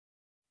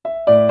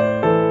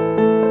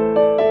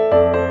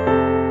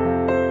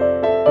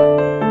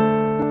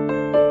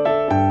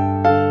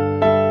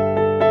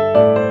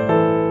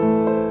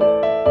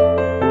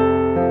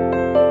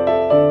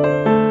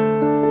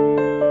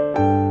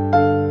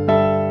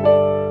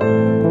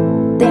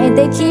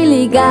Tentei te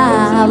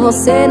ligar,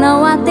 você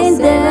não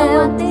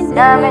atendeu.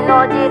 Chamei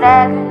no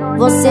direct,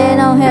 você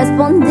não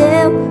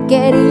respondeu.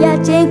 Queria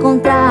te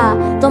encontrar,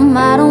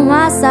 tomar um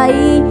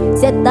açaí.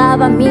 Cê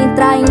tava me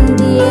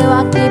traindo e eu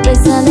aqui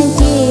pensando em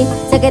ti.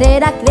 Sem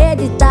querer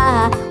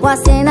acreditar com a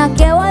cena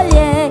que eu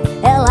olhei.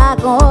 Ela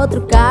com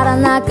outro cara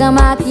na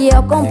cama que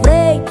eu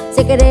comprei.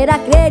 Sem querer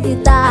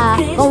acreditar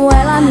como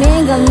ela me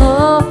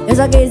enganou. Eu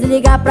só quis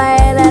ligar pra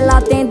ela, ela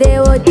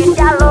atendeu, eu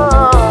disse alô.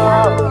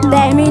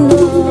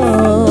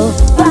 Terminou,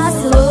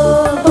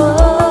 vacilou,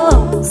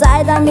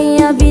 sai da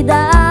minha vida,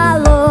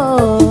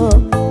 alô.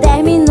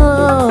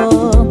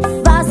 Terminou,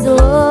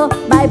 vacilou,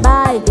 bye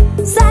bye,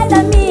 sai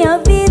da minha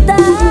vida.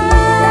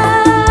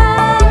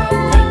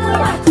 Vem com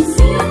o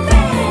Arthurzinho,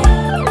 vem.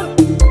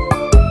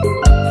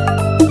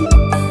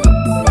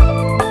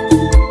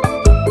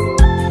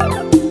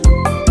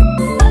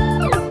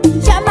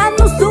 Chama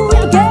no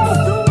swing.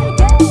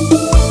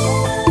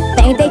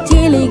 Tentei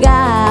te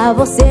ligar,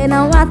 você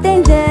não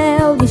atendeu.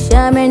 Me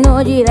chamei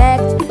no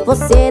direct,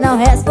 você não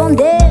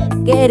respondeu.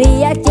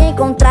 Queria te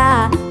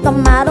encontrar,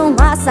 tomar um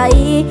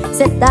açaí.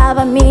 Cê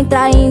tava me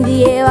traindo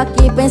e eu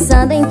aqui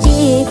pensando em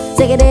ti.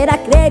 Sem querer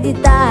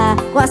acreditar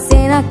com a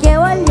cena que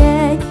eu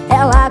olhei.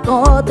 Ela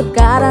com outro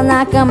cara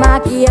na cama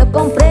que eu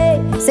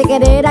comprei. Sem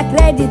querer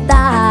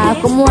acreditar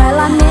como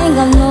ela me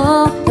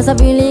enganou. Eu só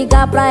vim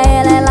ligar pra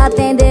ela, ela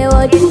atendeu,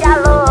 eu disse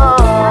alô.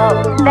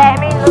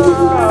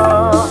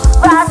 Terminou.